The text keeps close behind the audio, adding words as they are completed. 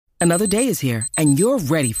Another day is here, and you're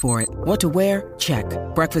ready for it. What to wear? Check.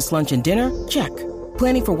 Breakfast, lunch, and dinner? Check.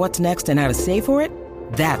 Planning for what's next and how to save for it?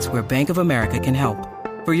 That's where Bank of America can help.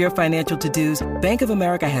 For your financial to-dos, Bank of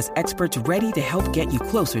America has experts ready to help get you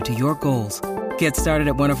closer to your goals. Get started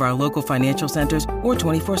at one of our local financial centers or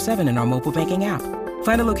 24/7 in our mobile banking app.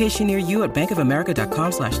 Find a location near you at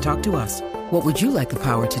bankofamerica.com/talktous. What would you like the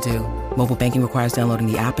power to do? Mobile banking requires downloading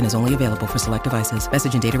the app and is only available for select devices.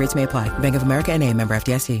 Message and data rates may apply. Bank of America N.A., member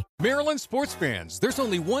FDIC. Maryland sports fans, there's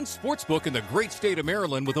only one sports book in the great state of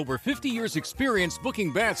Maryland with over 50 years experience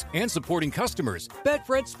booking bets and supporting customers.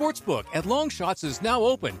 Betfred Sportsbook at Longshots is now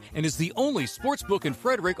open and is the only sports book in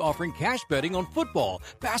Frederick offering cash betting on football,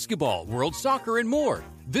 basketball, world soccer, and more.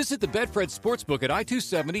 Visit the Betfred Sportsbook at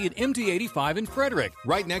I-270 and MD-85 in Frederick,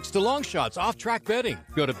 right next to Longshots off-track betting.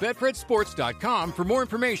 Go to betfredsports.com for more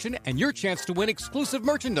information and your chance to win exclusive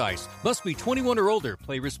merchandise. Must be 21 or older.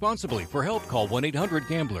 Play responsibly. For help, call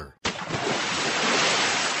 1-800-GAMBLER.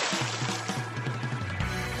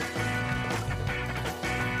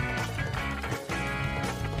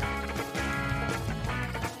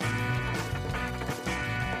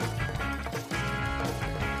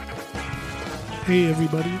 Hey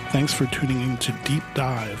everybody, thanks for tuning in to Deep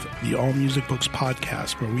Dive, the All Music Books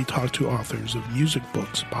podcast where we talk to authors of music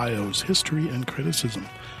books, bios, history, and criticism.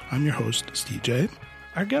 I'm your host, Steve J.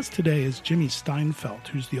 Our guest today is Jimmy Steinfeld,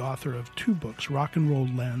 who's the author of two books, Rock and Roll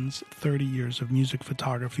Lens, 30 Years of Music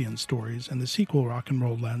Photography and Stories, and the sequel, Rock and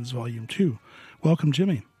Roll Lens, Volume 2. Welcome,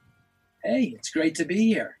 Jimmy. Hey, it's great to be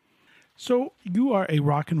here. So you are a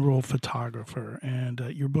rock and roll photographer, and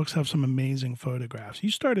your books have some amazing photographs.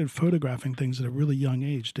 You started photographing things at a really young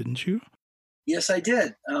age, didn't you? Yes, I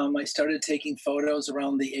did. I started taking photos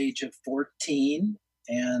around the age of 14,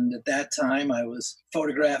 and at that time I was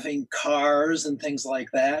photographing cars and things like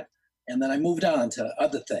that, and then I moved on to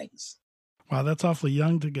other things. Wow, that's awfully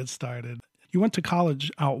young to get started. You went to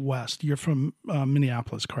college out west. You're from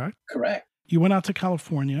Minneapolis, correct? Correct. You went out to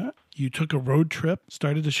California, you took a road trip,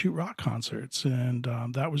 started to shoot rock concerts, and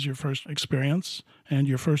that was your first experience and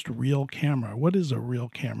your first real camera. What is a real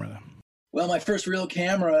camera? Well, my first real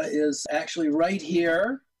camera is actually right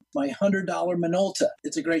here, my $100 Minolta.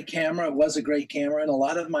 It's a great camera. It was a great camera, and a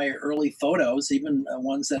lot of my early photos, even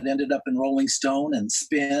ones that ended up in Rolling Stone and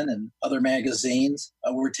Spin and other magazines,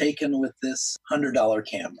 were taken with this $100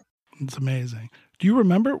 camera. It's amazing. Do you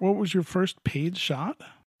remember what was your first paid shot?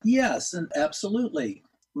 Yes, and absolutely.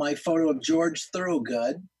 My photo of George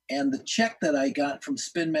Thorogood and the check that I got from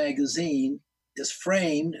Spin Magazine is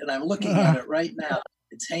framed, and I'm looking at it right now.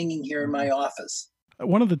 It's hanging here in my office.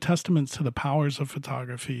 One of the testaments to the powers of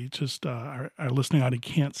photography, just our listening audience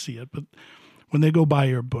can't see it, but when they go by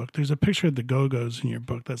your book, there's a picture of the Go-Go's in your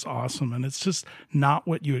book that's awesome, and it's just not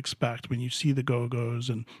what you expect when you see the Go-Go's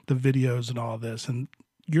and the videos and all this, and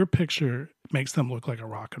your picture makes them look like a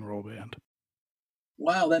rock and roll band.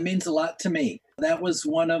 Wow, that means a lot to me. That was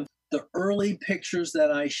one of the early pictures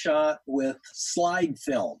that I shot with slide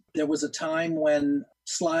film. There was a time when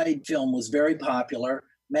slide film was very popular.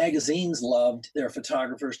 Magazines loved their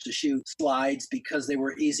photographers to shoot slides because they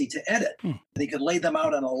were easy to edit. They could lay them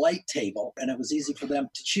out on a light table, and it was easy for them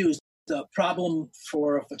to choose. The problem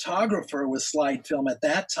for a photographer with slide film at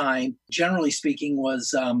that time, generally speaking,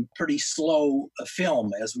 was pretty slow film,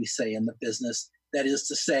 as we say in the business. That is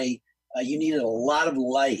to say, you needed a lot of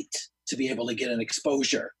light to be able to get an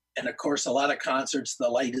exposure. And of course, a lot of concerts, the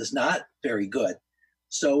light is not very good.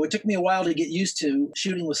 So it took me a while to get used to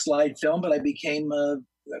shooting with slide film, but I became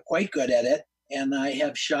quite good at it. And I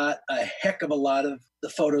have shot a heck of a lot of the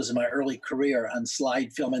photos in my early career on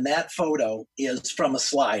slide film. And that photo is from a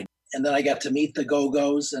slide. And then I got to meet the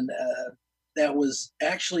Go-Go's, and that was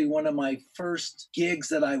actually one of my first gigs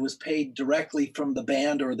that I was paid directly from the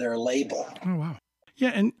band or their label. Oh, wow.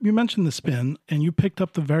 Yeah, and you mentioned the Spin, and you picked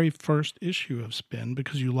up the very first issue of Spin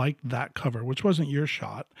because you liked that cover, which wasn't your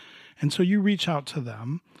shot. And so you reach out to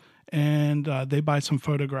them, and they buy some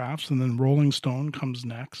photographs, and then Rolling Stone comes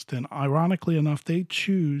next. And ironically enough, they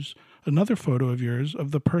choose another photo of yours of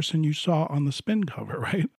the person you saw on the Spin cover,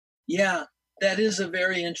 right? Yeah, that is a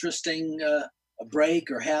very interesting break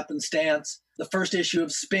or happenstance. The first issue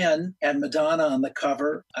of Spin had Madonna on the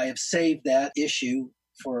cover. I have saved that issue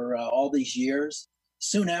for all these years.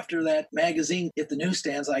 Soon after that magazine hit the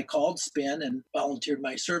newsstands, I called Spin and volunteered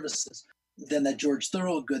my services. Then that George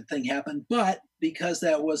Thorogood thing happened. But because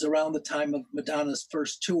that was around the time of Madonna's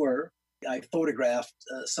first tour, I photographed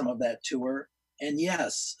some of that tour. And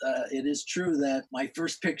yes, it is true that my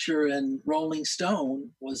first picture in Rolling Stone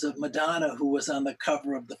was of Madonna, who was on the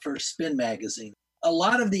cover of the first Spin magazine. a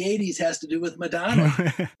lot of the 80s has to do with Madonna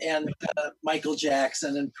and Michael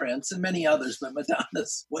Jackson and Prince and many others, but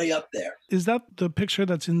Madonna's way up there. Is that the picture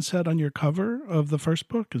that's inset on your cover of the first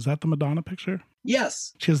book? Is that the Madonna picture?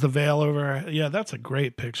 Yes. She has the veil over her. Yeah, that's a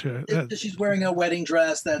great picture. She's wearing a wedding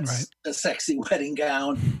dress. That's right. A sexy wedding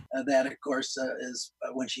gown. That, of course, is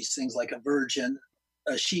when she sings like a virgin.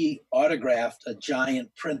 She autographed a giant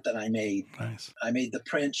print that I made. Nice. I made the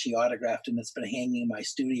print, she autographed it, and it's been hanging in my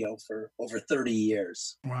studio for over 30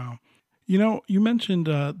 years. Wow. You know, you mentioned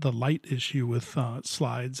the light issue with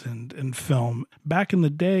slides and film. Back in the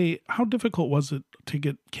day, how difficult was it to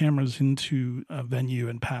get cameras into a venue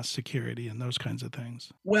and pass security and those kinds of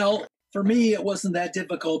things? Well, for me, it wasn't that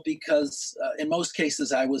difficult because in most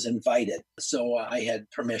cases I was invited, so I had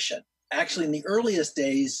permission. Actually, in the earliest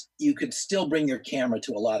days, you could still bring your camera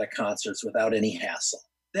to a lot of concerts without any hassle.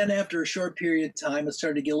 Then after a short period of time, it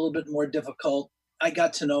started to get a little bit more difficult. I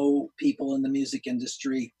got to know people in the music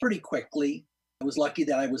industry pretty quickly. I was lucky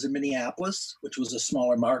that I was in Minneapolis, which was a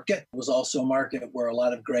smaller market. It was also a market where a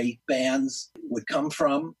lot of great bands would come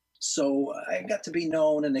from. So I got to be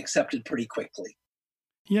known and accepted pretty quickly.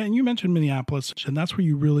 Yeah, and you mentioned Minneapolis, and that's where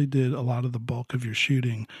you really did a lot of the bulk of your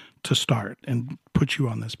shooting to start and put you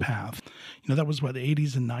on this path. You know, that was what, the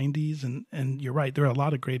 80s and 90s, and you're right, there are a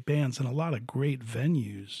lot of great bands and a lot of great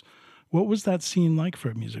venues. What was that scene like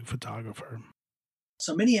for a music photographer?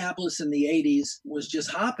 So Minneapolis in the 80s was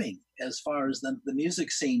just hopping as far as the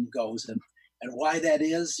music scene goes. And why that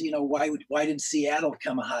is, you know, why did Seattle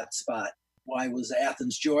become a hot spot? Why was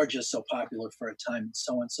Athens, Georgia so popular for a time and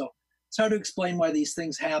so on? So it's hard to explain why these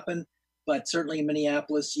things happen, but certainly in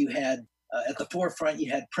Minneapolis, you had, at the forefront,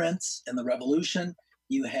 you had Prince and the Revolution.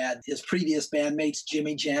 You had his previous bandmates,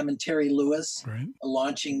 Jimmy Jam and Terry Lewis, right,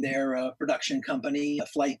 launching their production company,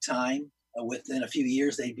 Flight Time. Within a few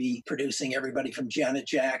years, they'd be producing everybody from Janet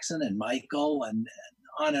Jackson and Michael and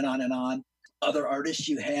on and on and on. Other artists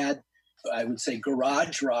you had, I would say,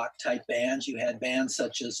 garage rock type bands. You had bands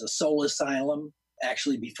such as Soul Asylum.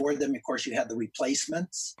 Actually, before them, of course, you had the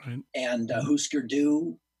Replacements, right, and Husker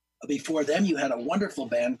Du. Before them, you had a wonderful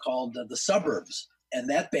band called the Suburbs, and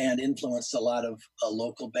that band influenced a lot of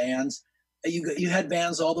local bands. You had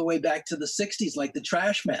bands all the way back to the 60s, like the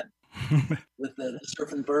Trashmen with the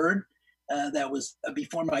Surfing Bird. That was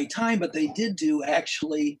before my time, but they did do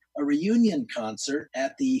actually a reunion concert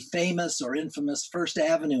at the famous or infamous First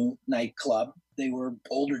Avenue nightclub. They were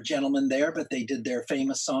older gentlemen there, but they did their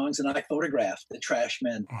famous songs, and I photographed the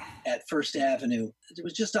Trashmen at First Avenue. It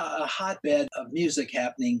was just a hotbed of music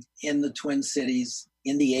happening in the Twin Cities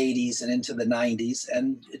in the 80s and into the 90s,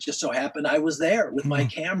 and it just so happened I was there with my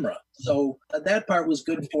camera. So that part was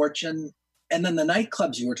good fortune. And then the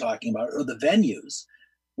nightclubs you were talking about, or the venues,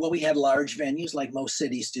 well, we had large venues like most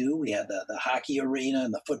cities do. We had the hockey arena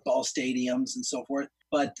and the football stadiums and so forth.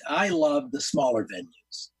 But I loved the smaller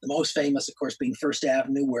venues. The most famous, of course, being First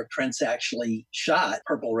Avenue, where Prince actually shot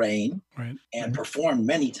Purple Rain, right, and performed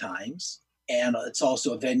many times. And it's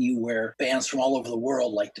also a venue where bands from all over the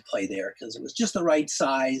world like to play there because it was just the right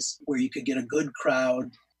size where you could get a good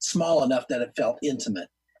crowd, small enough that it felt intimate.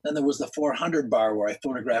 Then there was the 400 bar where I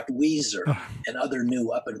photographed Weezer and other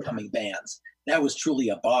new up-and-coming bands. That was truly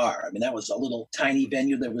a bar. I mean, that was a little tiny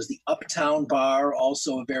venue. There was the Uptown Bar,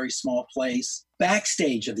 also a very small place.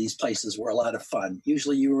 Backstage of these places were a lot of fun.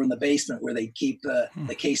 Usually you were in the basement where they'd keep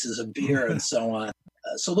the cases of beer and so on.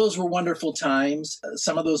 So those were wonderful times.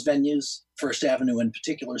 Some of those venues, First Avenue in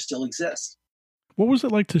particular, still exist. What was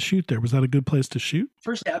it like to shoot there? Was that a good place to shoot?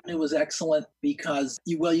 First Avenue was excellent because,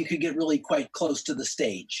 you could get really quite close to the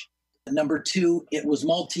stage. Number two, it was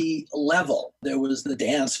multi-level. There was the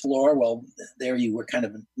dance floor. Well, there you were kind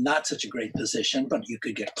of not such a great position, but you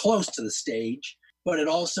could get close to the stage. But it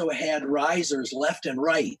also had risers left and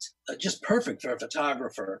right, just perfect for a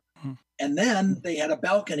photographer. And then they had a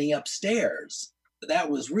balcony upstairs. That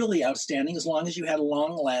was really outstanding as long as you had a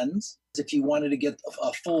long lens. If you wanted to get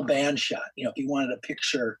a full band shot, if you wanted a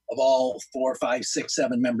picture of all 4, 5, 6,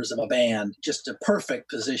 7 members of a band, just a perfect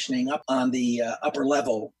positioning up on the upper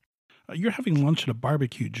level. You're having lunch at a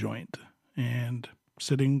barbecue joint, and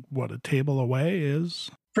sitting, a table away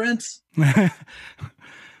is? Prince.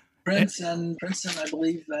 Prince and I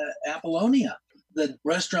believe, Apollonia. The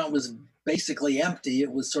restaurant was basically empty.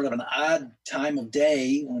 It was sort of an odd time of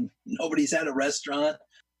day when nobody's at a restaurant,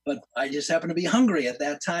 but I just happened to be hungry at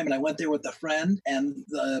that time, and I went there with a friend, and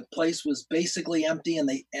the place was basically empty, and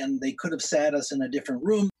they could have sat us in a different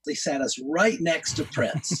room. They sat us right next to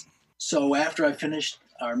Prince. So after I finished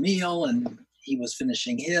our meal and he was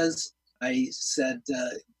finishing his, I said,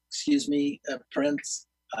 excuse me, Prince,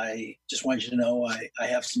 I just want you to know I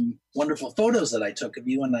have some wonderful photos that I took of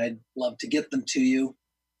you, and I'd love to get them to you.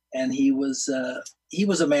 And he was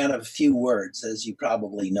a man of few words, as you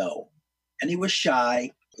probably know. And he was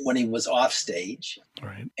shy when he was off stage.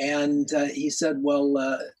 Right. And he said,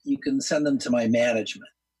 well, you can send them to my management.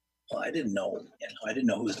 Well, I didn't know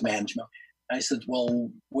who was management. I said, well,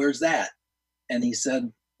 where's that? And he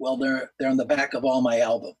said, well, they're on the back of all my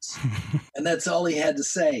albums. And that's all he had to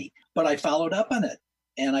say. But I followed up on it.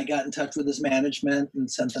 And I got in touch with his management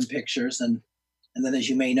and sent them pictures. And then, as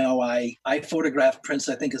you may know, I photographed Prince,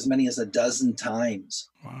 I think, as many as a dozen times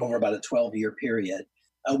over about a 12-year period.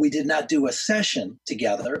 We did not do a session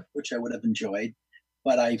together, which I would have enjoyed,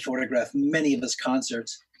 but I photographed many of his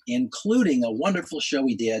concerts, including a wonderful show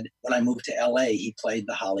he did when I moved to L.A. He played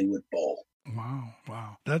the Hollywood Bowl.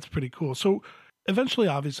 Wow. That's pretty cool. So eventually,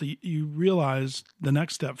 obviously, you realize the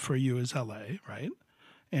next step for you is L.A., right?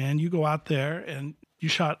 And you go out there and you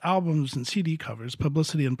shot albums and CD covers,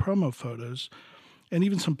 publicity and promo photos, and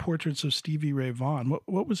even some portraits of Stevie Ray Vaughan.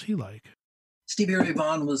 What was he like? Stevie Ray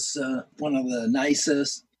Vaughan was one of the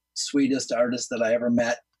nicest, sweetest artists that I ever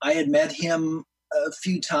met. I had met him a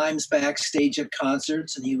few times backstage at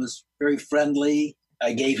concerts, and he was very friendly.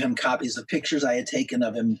 I gave him copies of pictures I had taken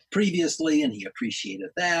of him previously, and he appreciated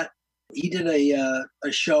that. He did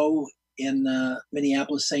a show in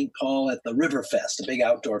Minneapolis, St. Paul at the Riverfest, a big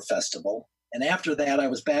outdoor festival. And after that, I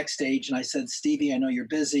was backstage, and I said, Stevie, I know you're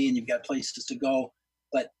busy and you've got places to go,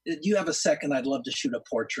 but do you have a second? I'd love to shoot a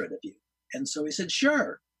portrait of you. And so he said,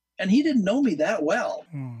 sure. And he didn't know me that well,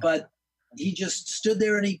 but he just stood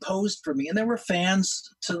there and he posed for me. And there were fans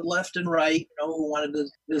to the left and right, who wanted to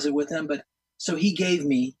visit with him. But so he gave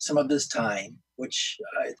me some of his time, which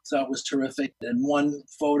I thought was terrific. In one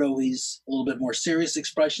photo, he's a little bit more serious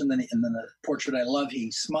expression than in the portrait I love.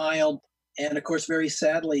 He smiled. And of course, very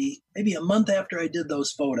sadly, maybe a month after I did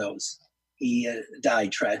those photos, he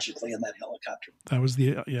died tragically in that helicopter. That was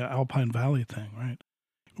the Alpine Valley thing, right?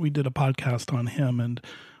 We did a podcast on him and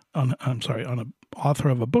on an author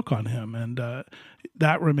of a book on him. And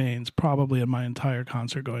that remains probably in my entire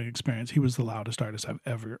concert going experience. He was the loudest artist I've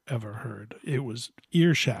ever heard. It was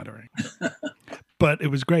ear shattering, but it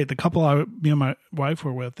was great. The couple me and my wife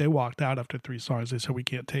were with, they walked out after 3 songs. They said, we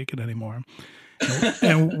can't take it anymore.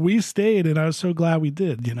 And we stayed, and I was so glad we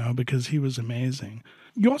did, because he was amazing.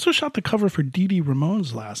 You also shot the cover for Dee Dee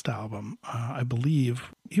Ramone's last album, I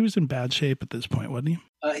believe. He was in bad shape at this point, wasn't he?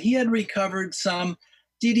 He had recovered some.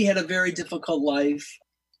 Dee Dee had a very difficult life.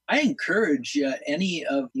 I encourage any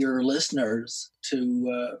of your listeners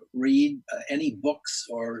to read any books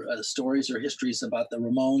or stories or histories about the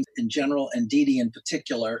Ramones in general, and Dee Dee in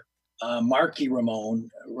particular. Marky Ramone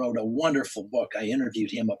wrote a wonderful book. I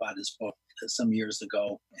interviewed him about his book some years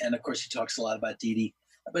ago. And of course, he talks a lot about Dee Dee.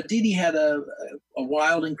 But Dee Dee had a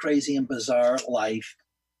wild and crazy and bizarre life.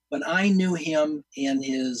 But I knew him in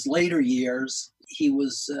his later years. He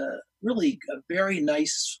was really a very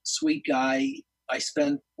nice, sweet guy. I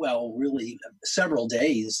spent, really several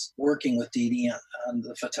days working with Dee Dee on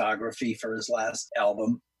the photography for his last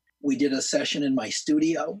album. We did a session in my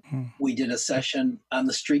studio. We did a session on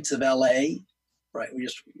the streets of LA, right? We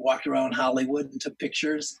just walked around Hollywood and took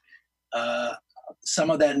pictures. Some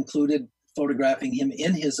of that included photographing him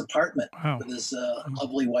in his apartment with his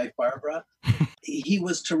lovely wife, Barbara. He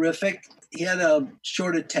was terrific. He had a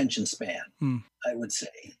short attention span, I would say,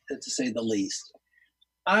 to say the least.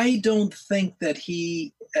 I don't think that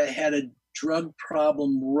he had a drug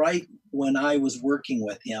problem right when I was working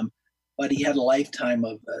with him, but he had a lifetime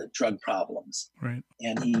of drug problems. Right.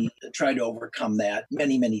 And he tried to overcome that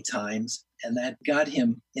many, many times. And that got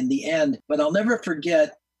him in the end. But I'll never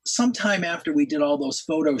forget, sometime after we did all those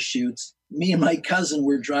photo shoots, me and my cousin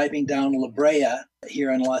were driving down La Brea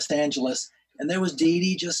here in Los Angeles. And there was Dee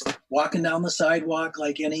Dee just walking down the sidewalk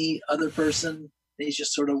like any other person. He's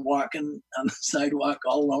just sort of walking on the sidewalk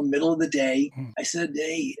all alone, middle of the day. I said,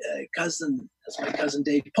 hey, cousin, that's my cousin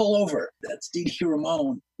Dave, pull over. That's Dee Dee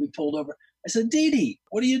Ramone. We pulled over. I said, Dee Dee,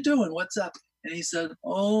 what are you doing? What's up? And he said,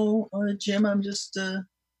 Jim, I'm just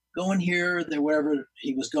going here, there, wherever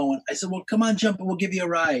he was going. I said, well, come on, jump, and we'll give you a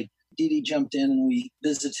ride. Dee Dee jumped in and we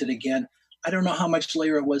visited again. I don't know how much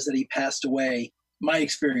later it was that he passed away. My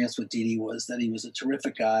experience with Dee Dee was that he was a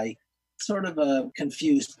terrific guy, sort of a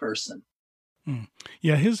confused person.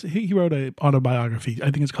 Yeah, he wrote an autobiography.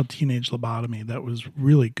 I think it's called Teenage Lobotomy. That was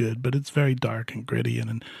really good, but it's very dark and gritty,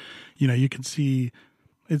 and you can see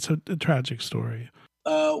it's a tragic story.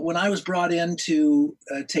 When I was brought in to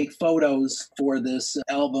take photos for this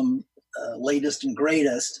album, Latest and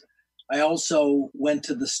Greatest, I also went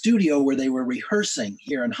to the studio where they were rehearsing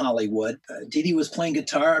here in Hollywood. Dee Dee was playing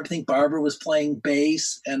guitar. I think Barbara was playing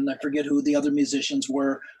bass, and I forget who the other musicians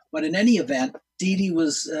were. But in any event, Dee Dee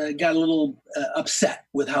got a little upset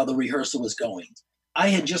with how the rehearsal was going. I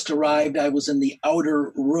had just arrived. I was in the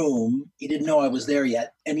outer room. He didn't know I was there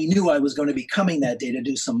yet, and he knew I was going to be coming that day to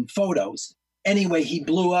do some photos. Anyway, he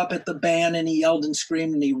blew up at the band, and he yelled and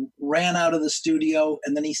screamed, and he ran out of the studio,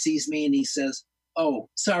 and then he sees me, and he says, "Oh,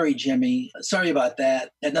 sorry, Jimmy. Sorry about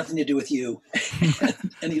that. Had nothing to do with you."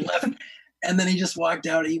 And he left, and then he just walked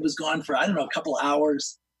out. He was gone for, I don't know, a couple of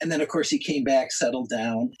hours. And then, of course, he came back, settled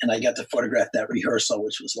down, and I got to photograph that rehearsal,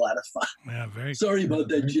 which was a lot of fun. Yeah, very. Sorry about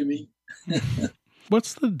that, Jimmy.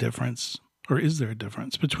 What's the difference, or is there a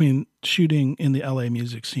difference between shooting in the LA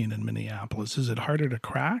music scene and Minneapolis? Is it harder to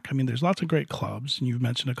crack? I mean, there's lots of great clubs, and you've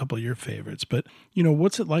mentioned a couple of your favorites, but,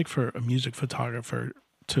 what's it like for a music photographer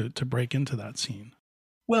to break into that scene?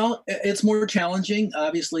 Well, it's more challenging.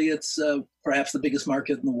 Obviously, it's perhaps the biggest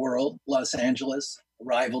market in the world, Los Angeles,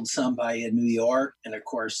 rivaled some by New York, and of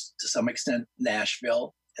course, to some extent,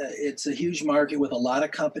 Nashville. It's a huge market with a lot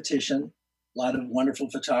of competition. A lot of wonderful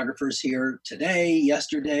photographers here today,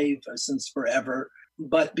 yesterday, since forever.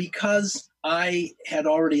 But because I had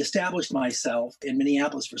already established myself in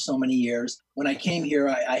Minneapolis for so many years, when I came here,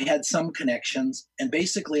 I had some connections. And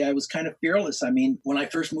basically, I was kind of fearless. I mean, when I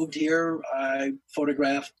first moved here, I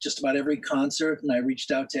photographed just about every concert, and I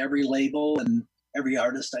reached out to every label and every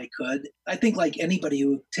artist I could. I think like anybody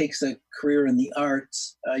who takes a career in the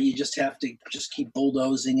arts, you just have to just keep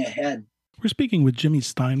bulldozing ahead. We're speaking with Jimmy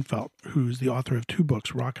Steinfeld, who's the author of 2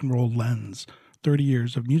 books, Rock and Roll Lens, 30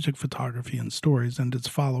 Years of Music Photography and Stories, and its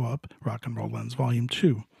follow-up, Rock and Roll Lens Volume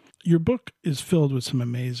 2. Your book is filled with some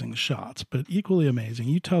amazing shots, but equally amazing,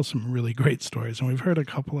 you tell some really great stories, and we've heard a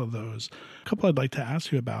couple of those. A couple I'd like to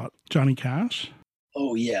ask you about. Johnny Cash?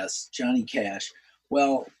 Oh, yes, Johnny Cash.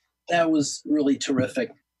 Well, that was really terrific.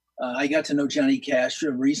 I got to know Johnny Cash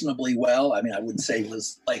reasonably well. I mean, I wouldn't say he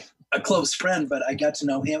was like a close friend, but I got to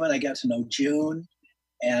know him, and I got to know June.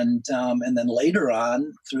 And then later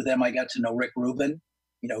on, through them, I got to know Rick Rubin,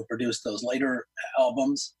 who produced those later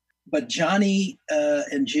albums. But Johnny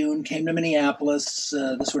and June came to Minneapolis.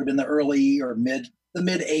 This would have been the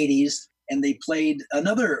mid 80s. And they played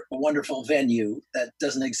another wonderful venue that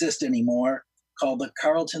doesn't exist anymore called the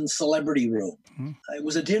Carlton Celebrity Room. Mm-hmm. It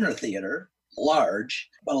was a dinner theater, large,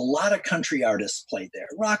 but a lot of country artists played there.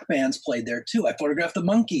 Rock bands played there too. I photographed the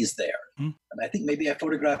Monkees there. And I think maybe I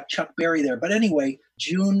photographed Chuck Berry there. But anyway,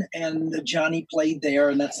 June and Johnny played there,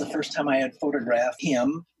 and that's the first time I had photographed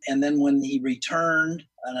him. And then when he returned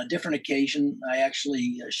on a different occasion, I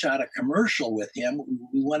actually shot a commercial with him.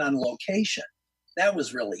 We went on location. That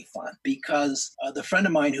was really fun because the friend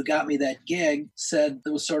of mine who got me that gig said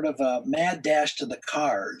there was sort of a mad dash to the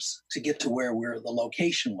cars to get to where the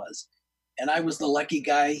location was. And I was the lucky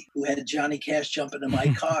guy who had Johnny Cash jump into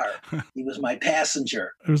my car. He was my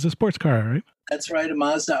passenger. It was a sports car, right? That's right, a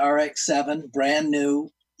Mazda RX-7, brand new.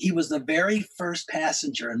 He was the very first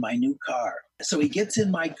passenger in my new car. So he gets in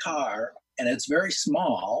my car, and it's very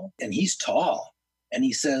small, and he's tall. And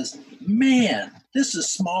he says, "Man, this is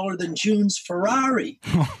smaller than June's Ferrari."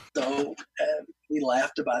 So we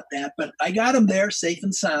laughed about that. But I got him there safe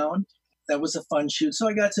and sound. That was a fun shoot. So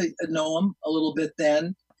I got to know him a little bit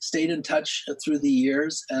then. Stayed in touch through the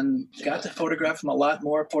years and got to photograph him a lot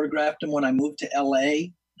more. Photographed him when I moved to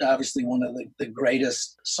LA. Obviously one of the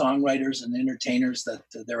greatest songwriters and entertainers that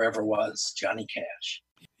there ever was, Johnny Cash.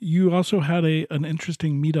 You also had an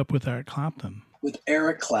interesting meetup with Eric Clapton. With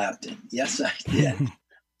Eric Clapton. Yes, I did.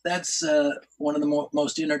 That's one of the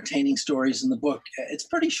most entertaining stories in the book. It's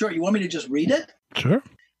pretty short. You want me to just read it? Sure.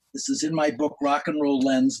 This is in my book, Rock and Roll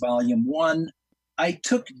Lens, Volume 1. I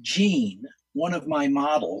took Jean, one of my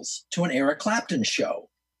models, to an Eric Clapton show.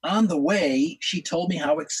 On the way, she told me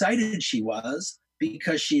how excited she was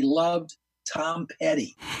because she loved Tom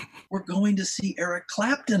Petty. "We're going to see Eric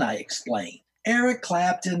Clapton," I explained. "Eric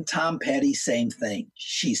Clapton, Tom Petty, same thing,"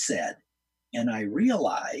 she said. And I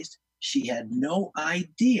realized she had no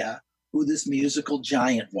idea who this musical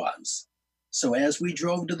giant was. So as we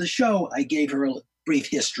drove to the show, I gave her a brief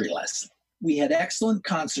history lesson. We had excellent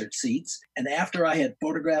concert seats, and after I had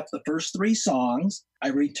photographed the first 3 songs, I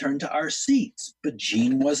returned to our seats, but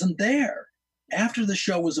Jean wasn't there. After the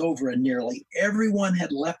show was over and nearly everyone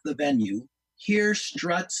had left the venue, here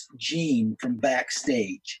struts Jean from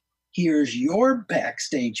backstage. "Here's your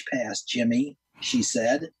backstage pass, Jimmy," she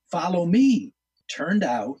said. "Follow me." Turned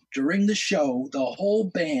out, during the show, the whole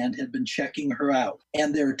band had been checking her out,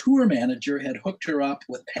 and their tour manager had hooked her up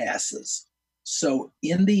with passes. So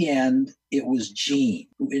in the end, it was Jean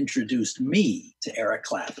who introduced me to Eric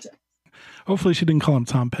Clapton. Hopefully she didn't call him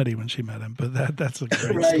Tom Petty when she met him, but that's a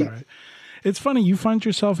great Right. story. It's funny, you find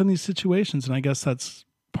yourself in these situations, and I guess that's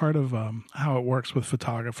part of how it works with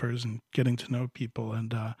photographers and getting to know people.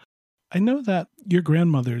 And I know that your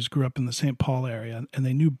grandmothers grew up in the St. Paul area, and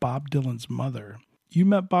they knew Bob Dylan's mother. You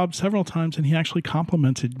met Bob several times, and he actually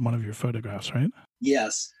complimented one of your photographs, right?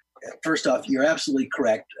 Yes. First off, you're absolutely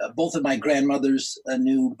correct. Both of my grandmothers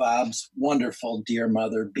knew Bob's wonderful dear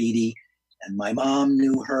mother, Beatty, and my mom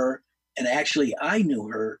knew her. And actually, I knew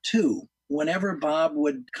her too. Whenever Bob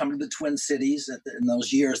would come to the Twin Cities in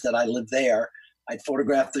those years that I lived there, I'd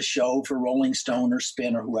photograph the show for Rolling Stone or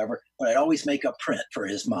Spin or whoever, but I'd always make a print for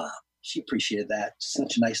his mom. She appreciated that.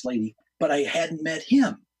 Such a nice lady. But I hadn't met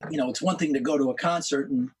him. You know, it's one thing to go to a concert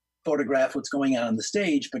and photograph what's going on the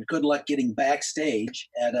stage, but good luck getting backstage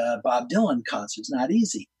at a Bob Dylan concert. It's not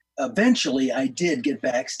easy. Eventually, I did get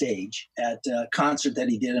backstage at a concert that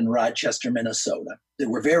he did in Rochester, Minnesota. There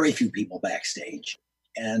were very few people backstage.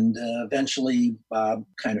 And eventually, Bob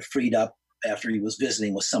kind of freed up after he was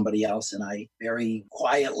visiting with somebody else. And I very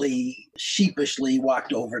quietly, sheepishly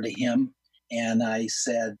walked over to him. And I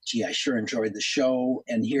said, gee, I sure enjoyed the show,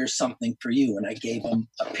 and here's something for you. And I gave him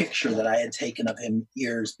a picture that I had taken of him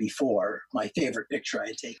years before, my favorite picture I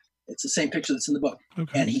had taken. It's the same picture that's in the book.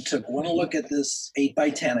 Okay. And he took one look at this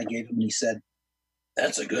 8x10 I gave him, and he said,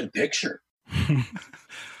 that's a good picture.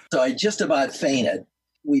 So I just about fainted.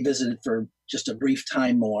 We visited for just a brief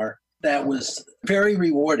time more. That was very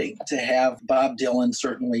rewarding to have Bob Dylan,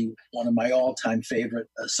 certainly one of my all-time favorite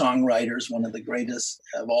songwriters, one of the greatest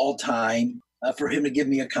of all time, for him to give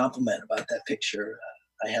me a compliment about that picture.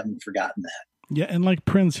 I haven't forgotten that. Yeah, and like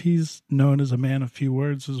Prince, he's known as a man of few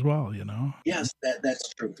words as well, you know? Yes,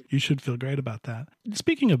 that's true. You should feel great about that.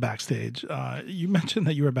 Speaking of backstage, you mentioned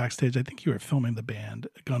that you were backstage. I think you were filming the band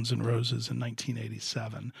Guns N' Roses in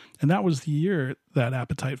 1987. And that was the year that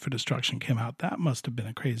Appetite for Destruction came out. That must have been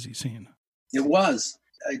a crazy scene. It was.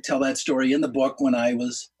 I tell that story in the book when I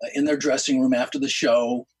was in their dressing room after the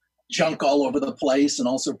show, junk all over the place and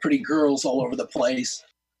also pretty girls all over the place.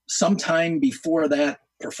 Sometime before that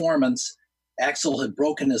performance, Axl had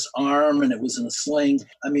broken his arm and it was in a sling.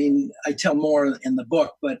 I mean, I tell more in the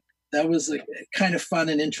book, but that was kind of fun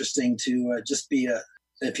and interesting to just be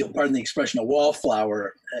if you'll pardon the expression, a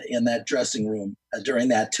wallflower in that dressing room during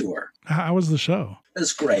that tour. How was the show? It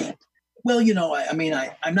was great. Well, you know,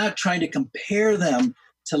 I'm not trying to compare them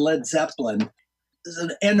to Led Zeppelin. There's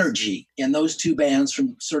an energy in those two bands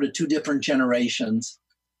from sort of two different generations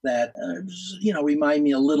that, remind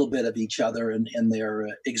me a little bit of each other in their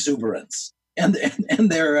exuberance. And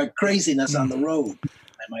their craziness on the road,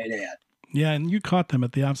 I might add. Yeah, and you caught them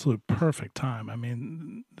at the absolute perfect time. I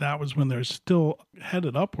mean, that was when they're still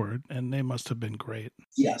headed upward, and they must have been great.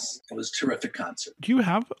 Yes, it was a terrific concert. Do you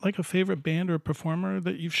have like a favorite band or performer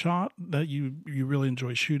that you've shot that you really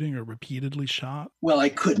enjoy shooting or repeatedly shot? Well, I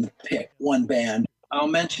couldn't pick one band. I'll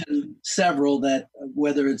mention several that,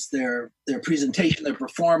 whether it's their presentation, their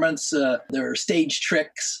performance, their stage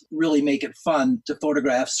tricks, really make it fun to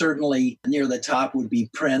photograph. Certainly near the top would be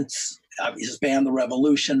Prince. His band, The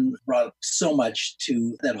Revolution, brought so much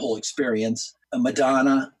to that whole experience.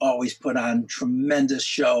 Madonna always put on tremendous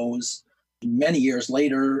shows. Many years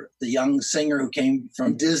later, the young singer who came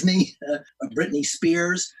from Disney, Britney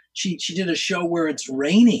Spears, she did a show where it's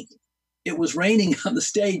raining. It was raining on the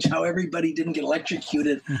stage. How everybody didn't get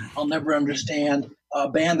electrocuted, I'll never understand. A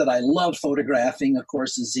band that I love photographing, of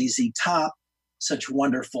course, is ZZ Top. Such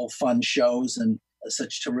wonderful, fun shows and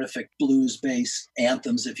such terrific blues-based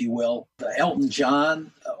anthems, if you will. Elton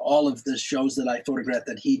John, all of the shows that I photographed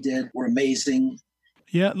that he did were amazing.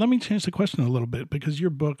 Yeah, let me change the question a little bit, because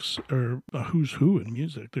your books are a who's who in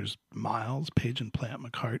music. There's Miles, Page and Plant,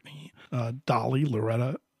 McCartney, Dolly,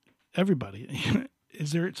 Loretta, everybody.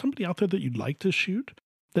 Is there somebody out there that you'd like to shoot,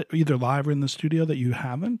 that either live or in the studio, that you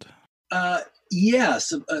haven't?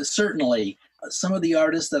 Yes, certainly. Some of the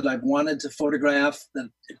artists that I've wanted to photograph, that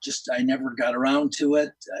I never got around to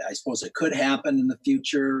it. I suppose it could happen in the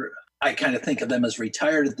future. I kind of think of them as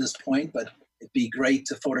retired at this point, but it'd be great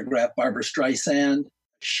to photograph Barbra Streisand,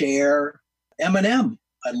 Cher, Eminem.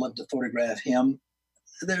 I'd love to photograph him.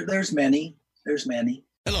 There's many.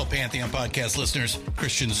 Hello, Pantheon Podcast listeners.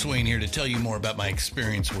 Christian Swain here to tell you more about my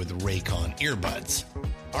experience with Raycon earbuds.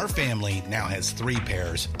 Our family now has 3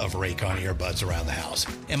 pairs of Raycon earbuds around the house,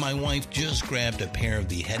 and my wife just grabbed a pair of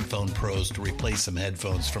the Headphone Pros to replace some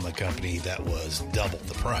headphones from a company that was double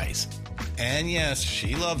the price. And yes,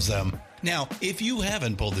 she loves them. Now, if you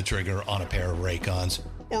haven't pulled the trigger on a pair of Raycons,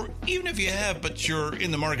 or even if you have, but you're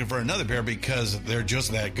in the market for another pair because they're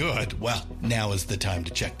just that good, well, now is the time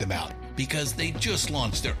to check them out. because they just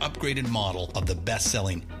launched their upgraded model of the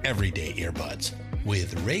best-selling everyday earbuds.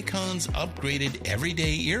 With Raycon's upgraded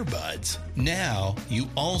everyday earbuds, now you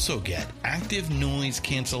also get active noise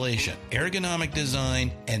cancellation, ergonomic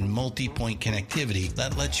design, and multi-point connectivity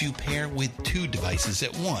that lets you pair with 2 devices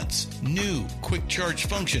at once. New quick charge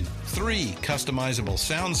function, 3 customizable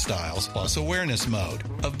sound styles, plus awareness mode.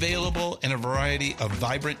 Available in a variety of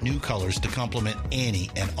vibrant new colors to complement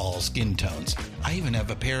any and all skin tones. I even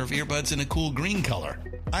have a pair of earbuds in a cool green color.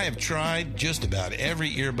 I have tried just about every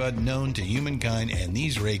earbud known to humankind, and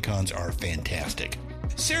these Raycons are fantastic.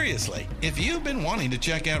 Seriously, if you've been wanting to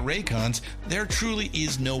check out Raycons, there truly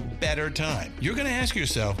is no better time. You're going to ask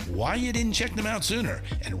yourself why you didn't check them out sooner,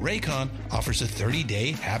 and Raycon offers a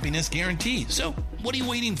 30-day happiness guarantee. So what are you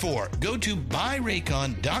waiting for? Go to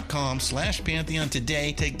buyraycon.com/Pantheon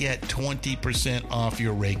today to get 20% off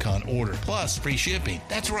your Raycon order, plus free shipping.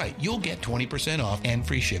 That's right, you'll get 20% off and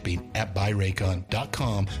free shipping at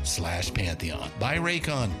buyraycon.com/Pantheon.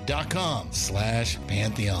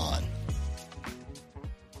 buyraycon.com/Pantheon.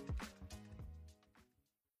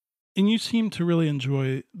 And you seem to really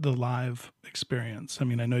enjoy the live experience. I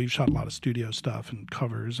mean, I know you've shot a lot of studio stuff and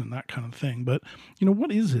covers and that kind of thing, but, what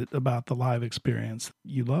is it about the live experience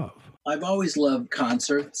you love? I've always loved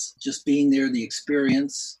concerts, just being there, the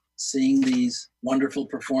experience, seeing these wonderful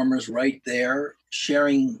performers right there,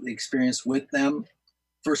 sharing the experience with them.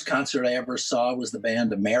 First concert I ever saw was the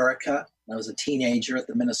band America. I was a teenager at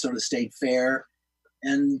the Minnesota State Fair.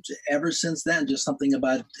 And ever since then, just something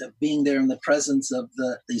about being there in the presence of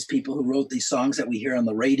these people who wrote these songs that we hear on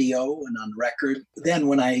the radio and on record. Then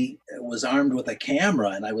when I was armed with a camera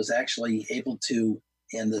and I was actually able to,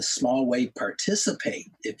 in this small way, participate,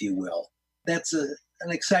 if you will, that's an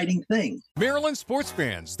exciting thing. Maryland sports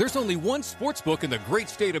fans, there's only one sports book in the great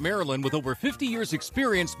state of Maryland with over 50 years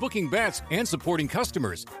experience booking bets and supporting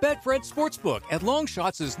customers. Betfred Sportsbook at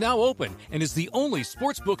Longshots is now open and is the only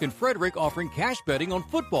sports book in Frederick offering cash betting on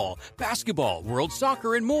football, basketball, world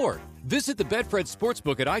soccer, and more. Visit the Betfred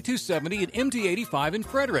Sportsbook at I-270 and MD-85 in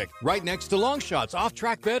Frederick, right next to Longshots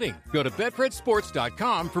off-track betting. Go to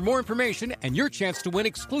betfredsports.com for more information and your chance to win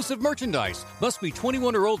exclusive merchandise. Must be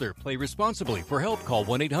 21 or older. Play responsibly. For help, call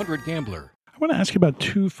 1-800-GAMBLER. I want to ask you about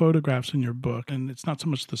 2 photographs in your book, and it's not so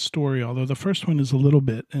much the story, although the first one is a little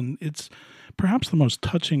bit, and it's perhaps the most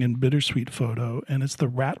touching and bittersweet photo, and it's the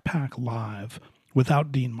Rat Pack Live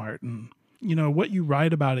without Dean Martin. What you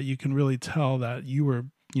write about it, you can really tell that you were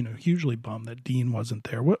hugely bummed that Dean wasn't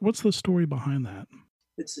there. What's the story behind that?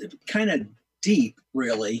 It's kind of deep,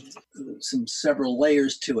 really. Several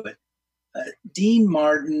layers to it. Dean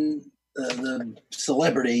Martin, the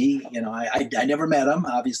celebrity, I never met him.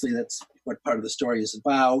 Obviously, that's what part of the story is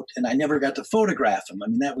about. And I never got to photograph him. I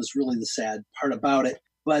mean, that was really the sad part about it.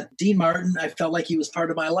 But Dean Martin, I felt like he was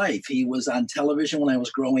part of my life. He was on television when I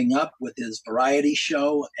was growing up with his variety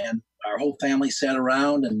show, and our whole family sat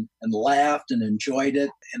around and laughed and enjoyed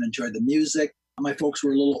it and enjoyed the music. My folks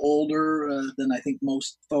were a little older than I think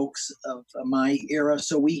most folks of my era,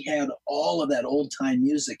 so we had all of that old-time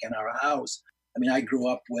music in our house. I mean, I grew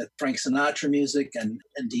up with Frank Sinatra music and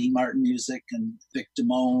Dean Martin music and Vic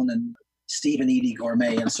Damone and Stephen Edie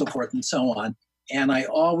Gourmet and so forth and so on. And I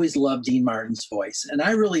always loved Dean Martin's voice. And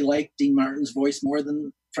I really liked Dean Martin's voice more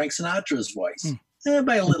than Frank Sinatra's voice,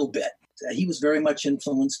 by a little bit. He was very much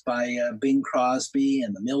influenced by Bing Crosby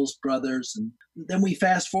and the Mills Brothers. And then we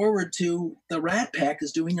fast forward to the Rat Pack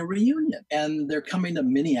is doing a reunion, and they're coming to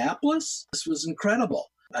Minneapolis. This was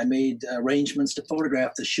incredible. I made arrangements to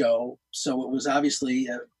photograph the show. So it was obviously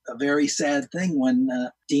a very sad thing when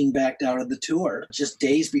Dean backed out of the tour just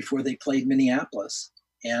days before they played Minneapolis.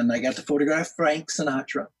 And I got to photograph Frank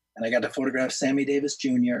Sinatra, and I got to photograph Sammy Davis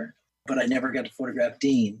Jr., but I never got to photograph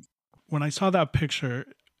Dean. When I saw that picture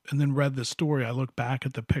and then read the story, I looked back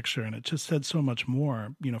at the picture, and it just said so much more,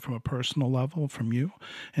 from a personal level from you.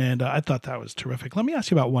 And I thought that was terrific. Let me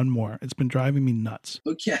ask you about one more. It's been driving me nuts.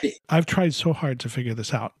 Okay. I've tried so hard to figure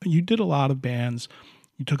this out. You did a lot of bands.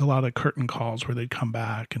 You took a lot of curtain calls where they'd come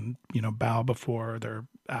back and, bow before their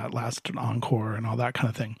last encore and all that kind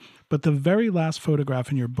of thing. But the very last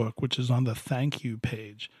photograph in your book, which is on the thank you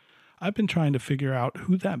page, I've been trying to figure out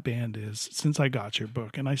who that band is since I got your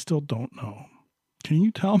book, and I still don't know. Can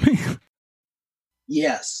you tell me?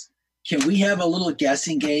 Yes. Can we have a little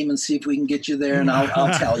guessing game and see if we can get you there? And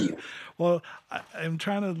I'll tell you. Well, I'm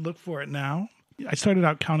trying to look for it now. I started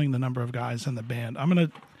out counting the number of guys in the band. I'm going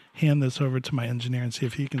to hand this over to my engineer and see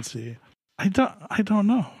if he can see. I don't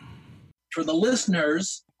know. For the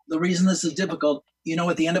listeners, the reason this is difficult,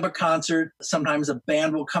 at the end of a concert, sometimes a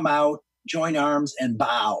band will come out, join arms, and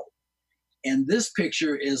bow. And this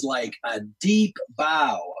picture is like a deep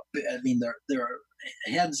bow, I mean, their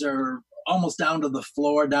heads are almost down to the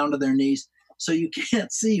floor, down to their knees. So you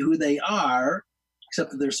can't see who they are,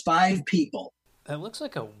 except that there's 5 people. That looks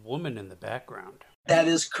like a woman in the background. That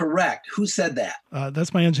is correct. Who said that?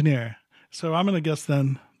 That's my engineer. So I'm going to guess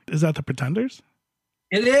then, is that the Pretenders?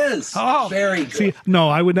 It is. Oh, very good. See, no,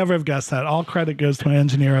 I would never have guessed that. All credit goes to my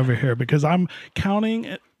engineer over here because I'm counting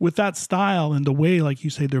it with that style and the way, like you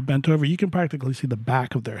say, they're bent over. You can practically see the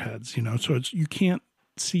back of their heads, so you can't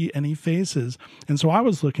see any faces. And so I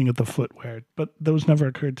was looking at the footwear, but those never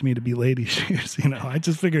occurred to me to be lady shoes. I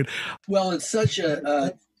just figured. Well, it's such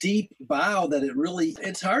a deep bow that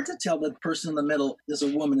it's hard to tell that the person in the middle is a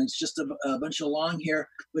woman. It's just a bunch of long hair,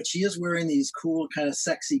 but she is wearing these cool kind of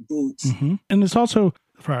sexy boots. Mm-hmm. And it's also,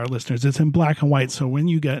 for our listeners, it's in black and white. So when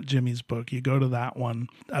you get Jimmy's book, you go to that one.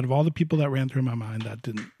 Out of all the people that ran through my mind, that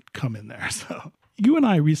didn't come in there. So you and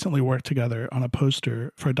I recently worked together on a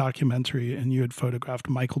poster for a documentary, and you had photographed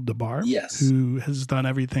Michael DeBar, yes, who has done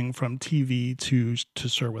everything from TV to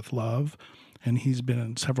Sir with Love. And he's been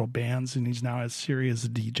in several bands, and he's now a serious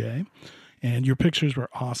DJ. And your pictures were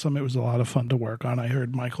awesome. It was a lot of fun to work on. I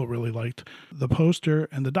heard Michael really liked the poster,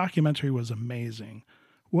 and the documentary was amazing.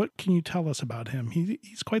 What can you tell us about him?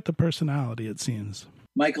 He's quite the personality, it seems.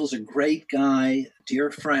 Michael's a great guy,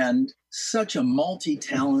 dear friend, such a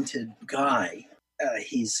multi-talented guy.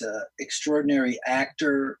 He's an extraordinary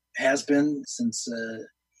actor, has been since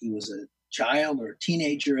he was a child or a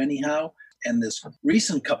teenager anyhow. And this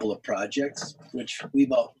recent couple of projects, which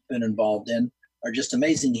we've all been involved in, are just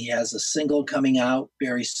amazing. He has a single coming out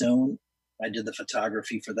very soon. I did the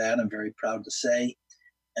photography for that, I'm very proud to say.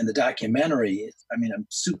 And the documentary, I'm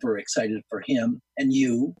super excited for him and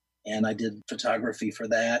you. And I did photography for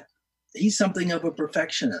that. He's something of a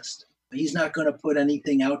perfectionist. He's not going to put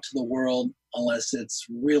anything out to the world unless it's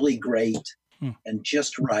really great and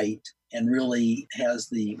just right and really has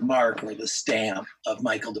the mark or the stamp of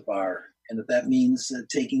Michael DeBar. And if that means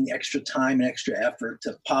taking extra time and extra effort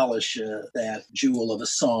to polish that jewel of a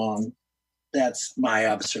song, that's my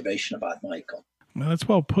observation about Michael. Well, that's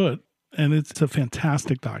well put. And it's a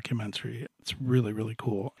fantastic documentary. It's really, really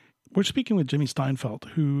cool. We're speaking with Jimmy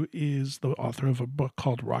Steinfeld, who is the author of a book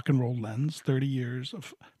called Rock and Roll Lens, 30 Years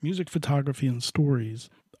of Music, Photography, and Stories.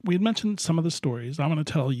 We had mentioned some of the stories. I'm going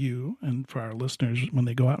to tell you, and for our listeners, when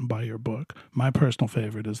they go out and buy your book, my personal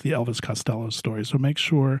favorite is the Elvis Costello story. So make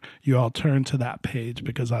sure you all turn to that page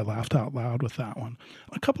because I laughed out loud with that one.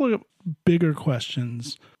 A couple of bigger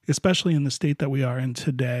questions, especially in the state that we are in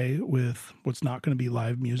today with what's not going to be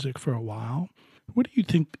live music for a while. What do you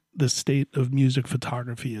think the state of music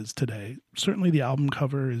photography is today? Certainly the album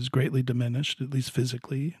cover is greatly diminished, at least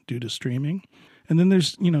physically, due to streaming. And then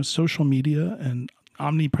there's, social media and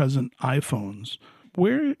omnipresent iPhones.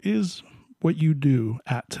 Where is what you do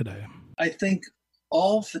at today? I think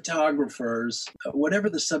all photographers, whatever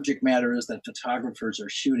the subject matter is that photographers are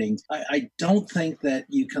shooting, I don't think that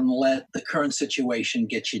you can let the current situation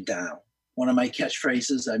get you down. One of my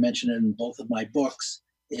catchphrases, I mentioned it in both of my books,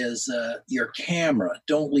 is your camera.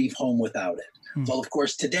 Don't leave home without it. Well, of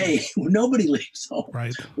course, today, nobody leaves home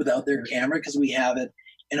without their camera because we have it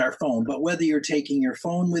in our phone. But whether you're taking your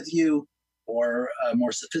phone with you or a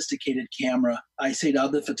more sophisticated camera, I say to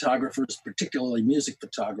other photographers, particularly music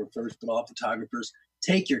photographers, but all photographers,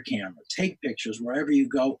 take your camera, take pictures wherever you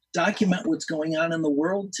go, document what's going on in the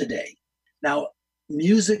world today. Now,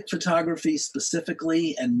 music photography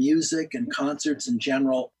specifically and music and concerts in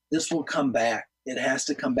general, this will come back. It has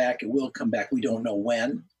to come back. It will come back. We don't know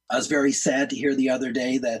when. I was very sad to hear the other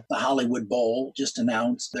day that the Hollywood Bowl just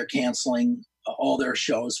announced they're canceling all their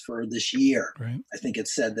shows for this year. Right. I think it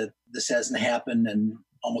said that this hasn't happened in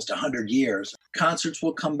almost 100 years. Concerts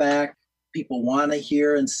will come back. People want to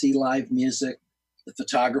hear and see live music. The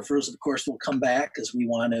photographers, of course, will come back because we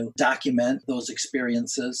want to document those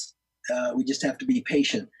experiences. We just have to be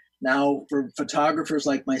patient. Now, for photographers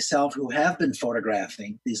like myself who have been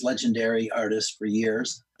photographing these legendary artists for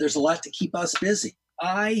years, there's a lot to keep us busy.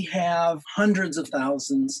 I have hundreds of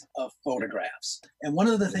thousands of photographs. And one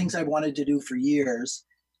of the things I wanted to do for years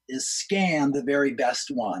is scan the very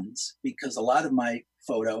best ones because a lot of my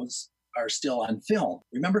photos are still on film.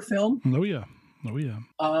 Remember film? Oh, yeah. Oh, yeah.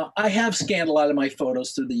 I have scanned a lot of my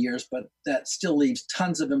photos through the years, but that still leaves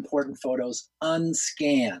tons of important photos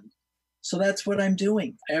unscanned. So that's what I'm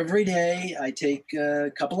doing. Every day, I take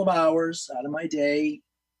a couple of hours out of my day.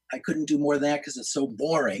 I couldn't do more than that because it's so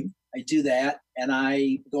boring. I do that, and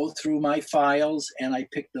I go through my files, and I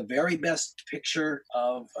pick the very best picture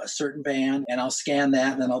of a certain band, and I'll scan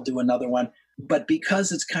that, and then I'll do another one. But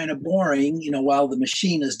because it's kind of boring, while the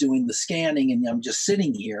machine is doing the scanning and I'm just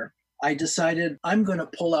sitting here, I decided I'm going to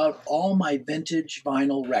pull out all my vintage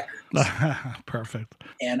vinyl records. Perfect.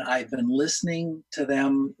 And I've been listening to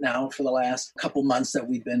them now for the last couple months that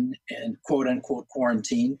we've been in quote unquote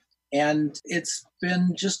quarantine. And it's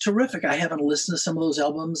been just terrific. I haven't listened to some of those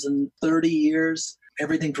albums in 30 years.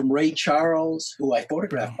 Everything from Ray Charles, who I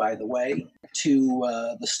photographed, by the way,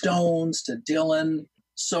 to the Stones, to Dylan.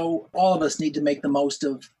 So all of us need to make the most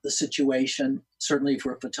of the situation. Certainly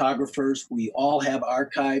for photographers, we all have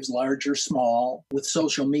archives, large or small. With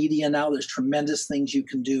social media now, there's tremendous things you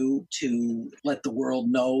can do to let the world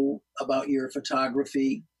know about your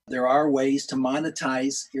photography. There are ways to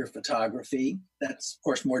monetize your photography. That's, of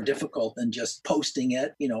course, more difficult than just posting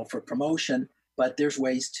it, for promotion, but there's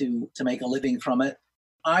ways to make a living from it.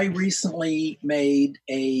 I recently made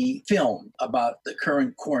a film about the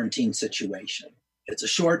current quarantine situation. It's a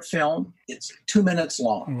short film. It's 2 minutes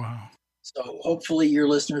long. Wow. So hopefully your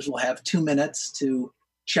listeners will have 2 minutes to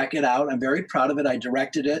check it out. I'm very proud of it. I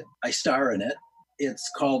directed it. I star in it.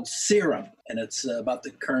 It's called Serum, and it's about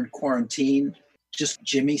the current quarantine. Just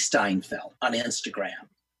Jimmy Steinfeld on Instagram.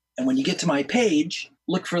 And when you get to my page,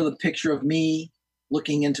 look for the picture of me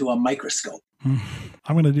looking into a microscope.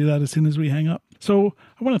 I'm going to do that as soon as we hang up. So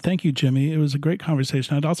I want to thank you, Jimmy. It was a great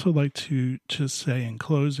conversation. I'd also like to just say in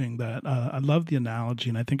closing that I love the analogy,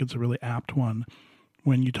 and I think it's a really apt one,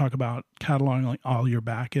 when you talk about cataloging all your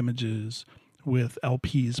back images with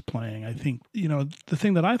LPs playing. I think, the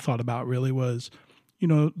thing that I thought about really was,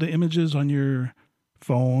 the images on your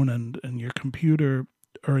phone and your computer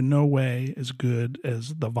are in no way as good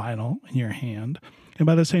as the vinyl in your hand. And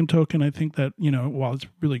by the same token, I think that, while it's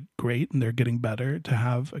really great and they're getting better to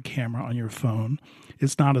have a camera on your phone,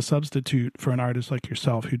 it's not a substitute for an artist like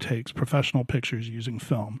yourself who takes professional pictures using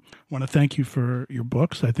film. I want to thank you for your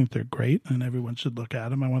books. I think they're great and everyone should look at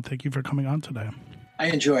them. I want to thank you for coming on today. I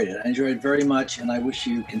enjoyed it. I enjoyed it very much, and I wish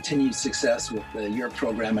you continued success with your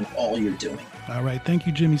program and all you're doing. All right. Thank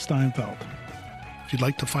you, Jimmy Steinfeld. If you'd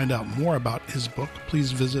like to find out more about his book,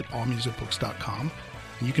 please visit allmusicbooks.com,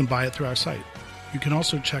 and you can buy it through our site. You can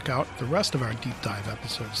also check out the rest of our deep dive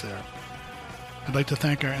episodes there. I'd like to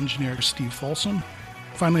thank our engineer, Steve Folsom.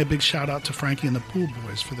 Finally, a big shout out to Frankie and the Pool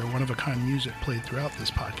Boys for their one-of-a-kind music played throughout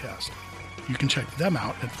this podcast. You can check them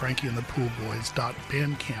out at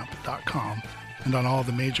frankieandthepoolboys.bandcamp.com and on all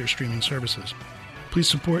the major streaming services. Please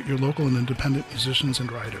support your local and independent musicians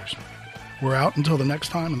and writers. We're out until the next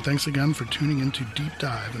time, and thanks again for tuning into Deep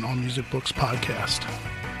Dive, an All Music Books podcast.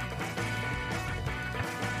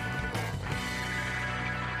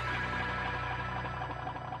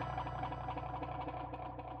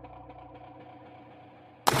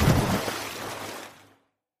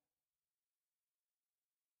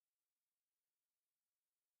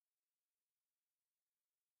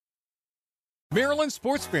 Maryland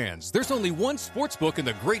sports fans, there's only one sports book in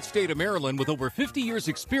the great state of Maryland with over 50 years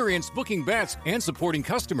experience booking bets and supporting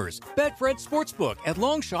customers. Betfred Sportsbook at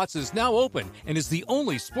Longshots is now open and is the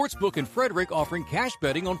only sports book in Frederick offering cash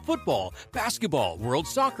betting on football, basketball, world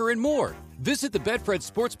soccer, and more. Visit the Betfred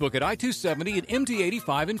Sportsbook at I-270 and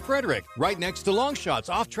MD-85 in Frederick, right next to Longshots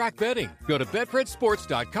off-track betting. Go to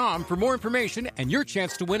BetfredSports.com for more information and your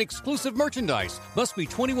chance to win exclusive merchandise. Must be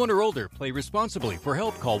 21 or older. Play responsibly. For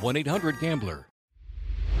help, call 1-800-GAMBLER.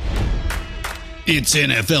 It's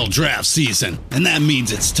NFL draft season, and that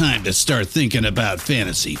means it's time to start thinking about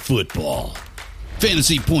fantasy football.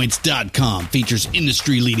 FantasyPoints.com features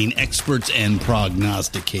industry-leading experts and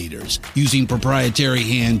prognosticators using proprietary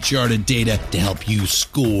hand-charted data to help you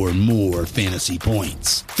score more fantasy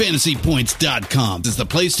points. FantasyPoints.com is the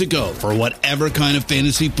place to go for whatever kind of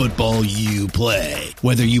fantasy football you play.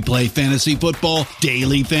 Whether you play fantasy football,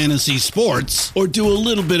 daily fantasy sports, or do a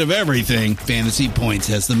little bit of everything, Fantasy Points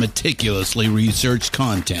has the meticulously researched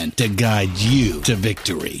content to guide you to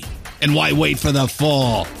victory. And why wait for the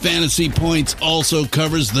fall? Fantasy Points also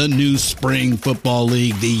covers the new spring football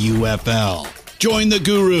league, the UFL. Join the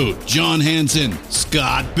guru, John Hansen,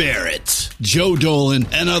 Scott Barrett, Joe Dolan,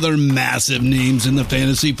 and other massive names in the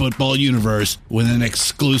fantasy football universe with an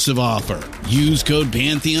exclusive offer. Use code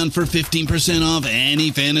Pantheon for 15% off any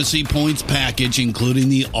Fantasy Points package, including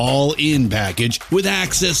the all-in package, with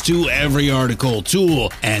access to every article,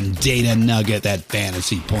 tool, and data nugget that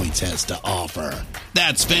Fantasy Points has to offer.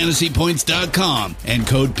 That's FantasyPoints.com and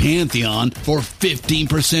code Pantheon for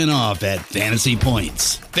 15% off at Fantasy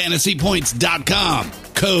Points. FantasyPoints.com,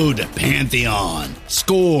 code Pantheon.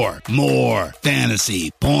 Score more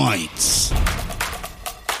fantasy points.